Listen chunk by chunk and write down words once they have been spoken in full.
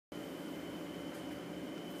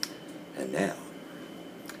And now,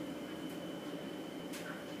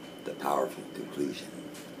 the powerful conclusion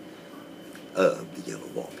of the Yellow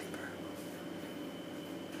Wallpaper.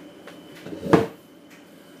 Here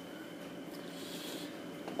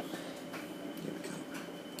we go.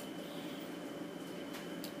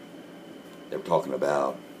 They were talking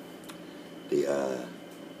about the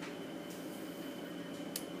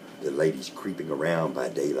ladies creeping around by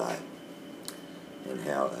daylight and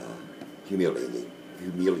how humiliating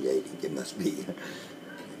it must be.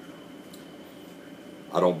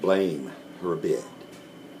 I don't blame her a bit.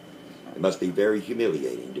 It must be very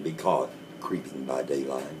humiliating to be caught creeping by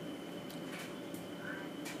daylight.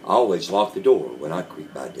 I always lock the door when I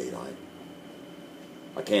creep by daylight.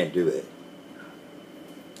 I can't do it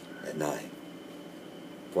at night,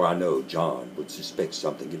 for I know John would suspect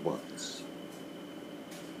something at once.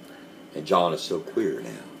 And John is so queer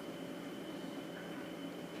now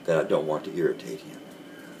that I don't want to irritate him.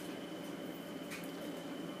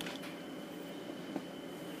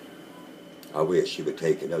 I wish he would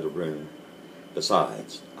take another room.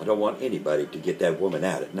 Besides, I don't want anybody to get that woman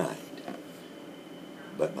out at night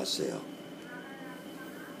but myself.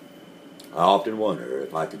 I often wonder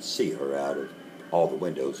if I could see her out of all the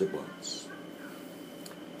windows at once.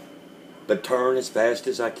 But turn as fast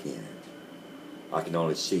as I can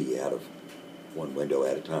only see out of one window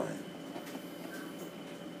at a time.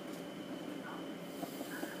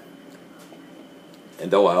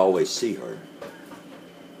 And though I always see her,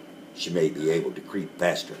 she may be able to creep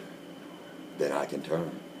faster than I can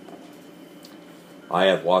turn. I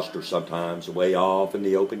have watched her sometimes away off in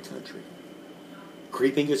the open country,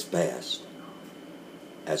 creeping as fast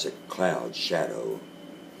as a cloud shadow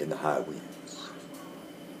in the high winds.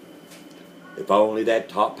 If only that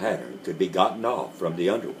top pattern could be gotten off from the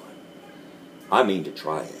under one. I mean to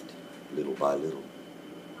try it, little by little.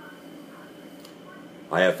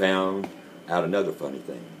 I have found out another funny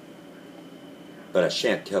thing, but I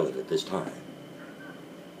shan't tell it at this time.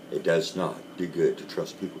 It does not do good to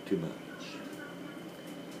trust people too much.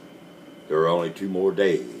 There are only 2 more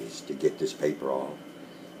days to get this paper off,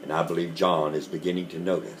 and I believe John is beginning to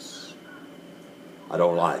notice. I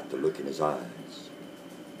don't like the look in his eyes.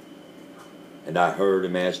 And I heard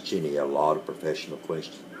him ask Jenny a lot of professional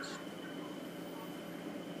questions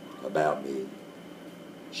about me.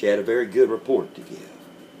 She had a very good report to give.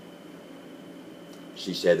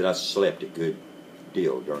 She said that I slept a good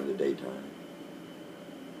deal during the daytime.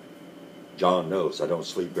 John knows I don't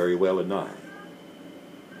sleep very well at night.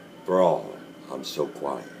 For all, I'm so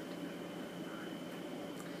quiet.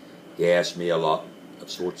 He asked me a lot of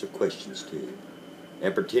sorts of questions too,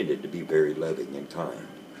 and pretended to be very loving and kind,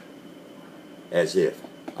 as if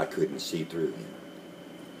I couldn't see through him.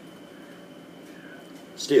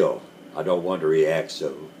 Still, I don't wonder he acts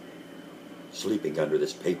so, sleeping under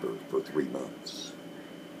this paper for 3 months.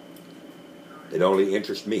 It only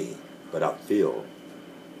interests me, but I feel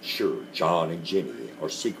sure John and Jenny are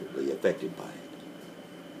secretly affected by it.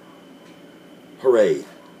 Hooray,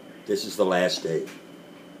 this is the last day.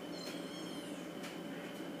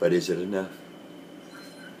 But is it enough?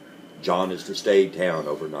 John is to stay in town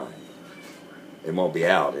overnight and won't be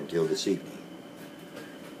out until this evening.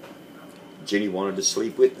 Jenny wanted to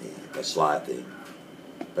sleep with me, a sly thing,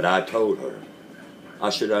 but I told her I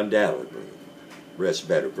should undoubtedly rest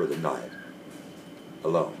better for the night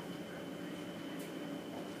alone.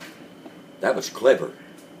 That was clever,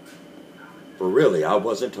 for really I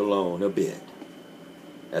wasn't alone a bit.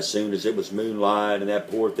 As soon as it was moonlight and that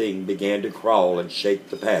poor thing began to crawl and shake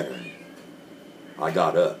the pattern, I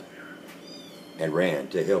got up and ran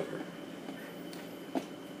to help her.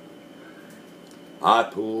 I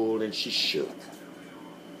pulled and she shook.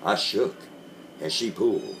 I shook and she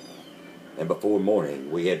pulled, and before morning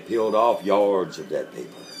we had peeled off yards of that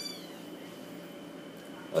paper.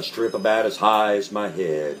 A strip about as high as my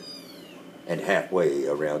head and halfway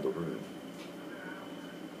around the room.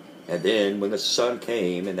 And then when the sun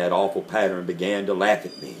came and that awful pattern began to laugh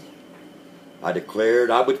at me, I declared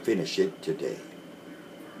I would finish it today.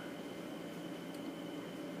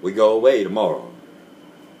 We go away tomorrow,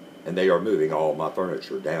 and they are moving all my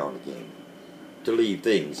furniture down again to leave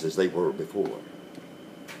things as they were before.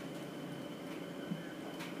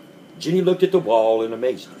 Jenny looked at the wall in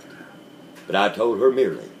amazement, but I told her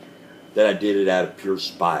merely that I did it out of pure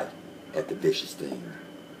spite at the vicious thing.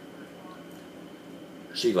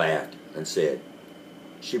 She laughed and said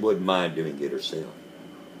she wouldn't mind doing it herself,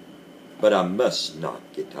 but I must not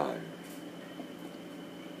get tired.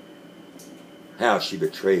 How she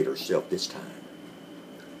betrayed herself this time.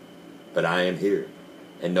 But I am here,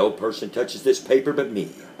 and no person touches this paper but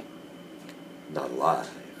me. Not alive.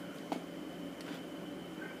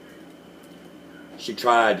 She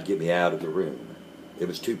tried to get me out of the room. It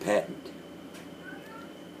was too patent.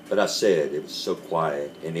 But I said it was so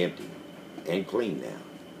quiet and empty and clean now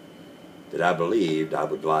that I believed I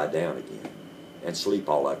would lie down again and sleep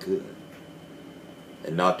all I could,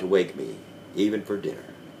 and not to wake me, even for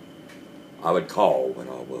dinner. I would call when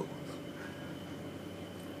I woke.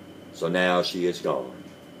 So now she is gone,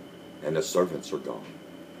 and the servants are gone,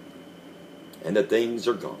 and the things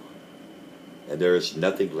are gone, and there is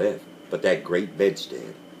nothing left but that great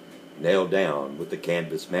bedstead nailed down with the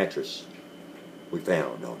canvas mattress we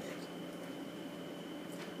found on it.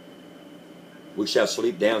 We shall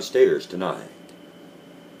sleep downstairs tonight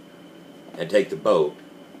and take the boat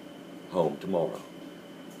home tomorrow.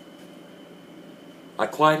 I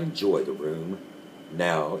quite enjoy the room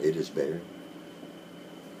now it is bare.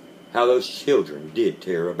 How those children did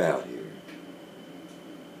tear about here.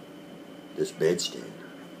 This bedstead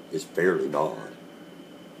is fairly gnawed,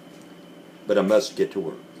 but I must get to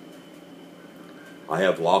work. I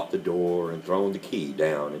have locked the door and thrown the key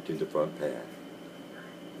down into the front path.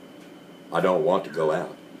 I don't want to go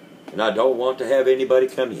out, and I don't want to have anybody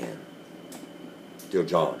come in till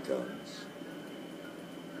John comes.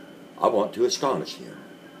 I want to astonish him.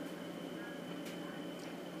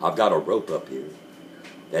 I've got a rope up here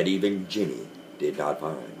that even Jenny did not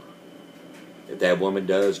find. If that woman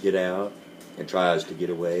does get out and tries to get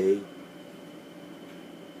away,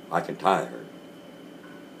 I can tie her.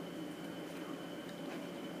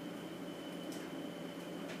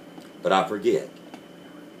 But I forget.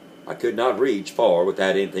 I could not reach far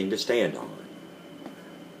without anything to stand on.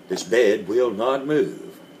 This bed will not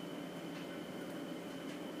move.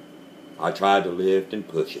 I tried to lift and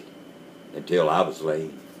push it until I was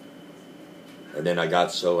lame. And then I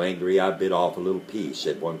got so angry I bit off a little piece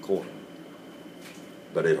at one corner.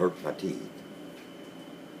 But it hurt my teeth.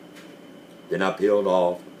 Then I peeled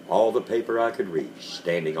off all the paper I could reach,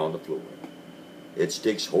 standing on the floor. It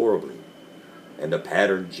sticks horribly, and the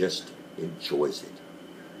pattern just enjoys it.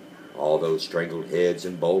 All those strangled heads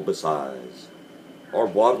and bulbous eyes are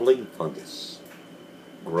waddling fungus.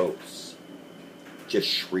 Gross. Just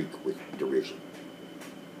shriek with derision.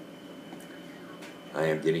 I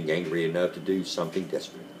am getting angry enough to do something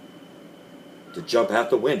desperate. To jump out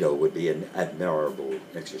the window would be an admirable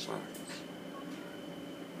exercise.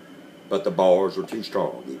 But the bars are too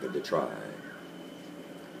strong even to try.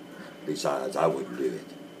 Besides, I wouldn't do it.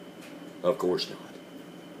 Of course not.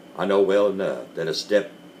 I know well enough that a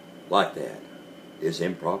step like that is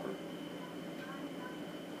improper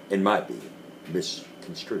and might be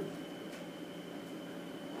misconstrued.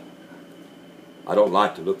 I don't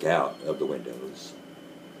like to look out of the windows.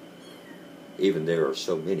 Even there are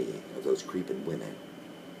so many of those creeping women,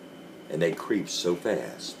 and they creep so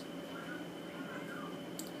fast.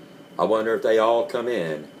 I wonder if they all come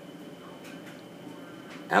in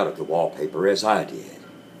out of the wallpaper as I did.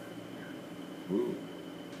 Ooh.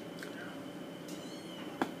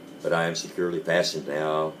 But I am securely fastened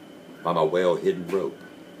now by my well-hidden rope.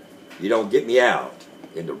 You don't get me out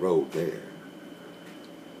in the road there.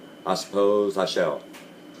 I suppose I shall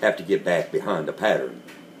have to get back behind the pattern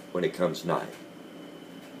when it comes night.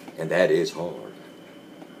 And that is hard.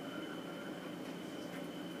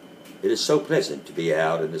 It is so pleasant to be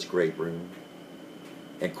out in this great room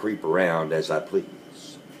and creep around as I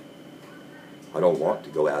please. I don't want to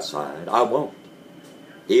go outside. I won't,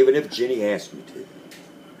 even if Jenny asks me to.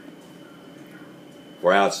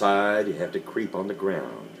 For outside you have to creep on the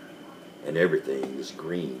ground, and everything is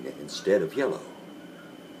green instead of yellow.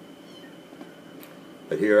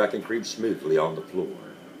 But here I can creep smoothly on the floor,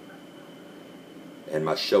 and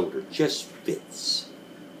my shoulder just fits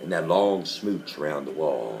in that long smooch around the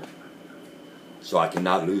wall, so I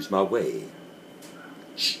cannot lose my way.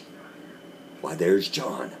 Shh! Why, there's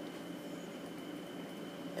John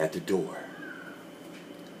at the door.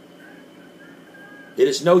 It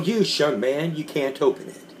is no use, young man, you can't open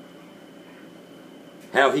it.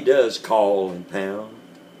 How he does call and pound.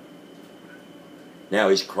 Now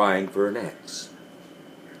he's crying for an axe.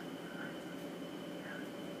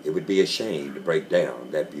 It would be a shame to break down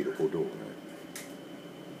that beautiful door.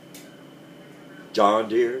 John,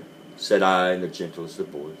 dear, said I in the gentlest of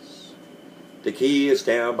voice, the key is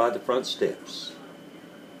down by the front steps,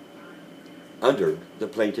 under the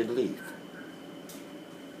planted leaf.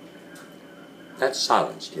 That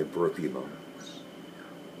silenced him for a few moments.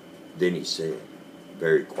 Then he said,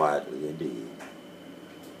 very quietly indeed,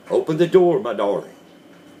 open the door, my darling.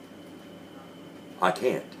 I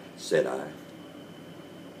can't, said I.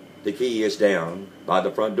 The key is down by the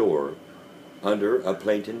front door, under a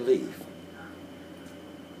plantain leaf.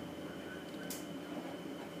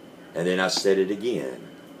 And then I said it again,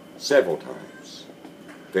 several times.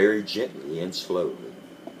 very gently and slowly,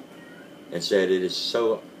 and said it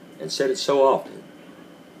so often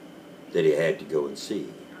that he had to go and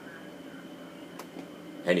see.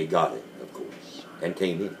 And he got it, of course, and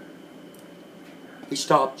came in. He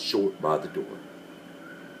stopped short by the door.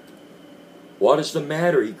 "What is the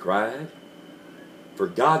matter?" he cried. "For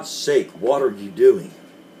God's sake, what are you doing?"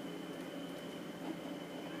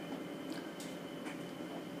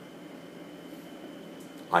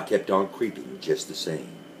 I kept on creeping just the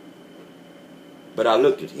same. But I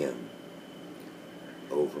looked at him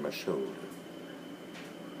over my shoulder.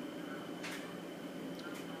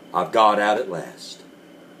 "I've got out at last,"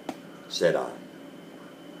 said I,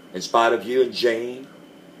 "in spite of you and Jane,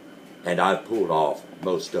 and I've pulled off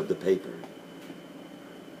most of the paper.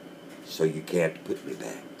 So you can't put me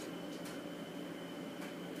back.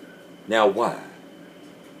 Now why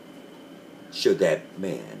should that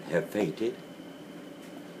man have fainted?"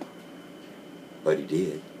 But he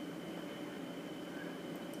did.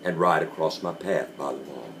 And right across my path by the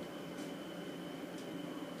wall,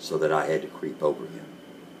 so that I had to creep over him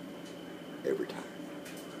every time.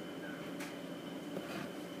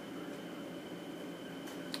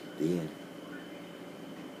 The end.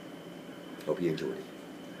 Hope you enjoyed it.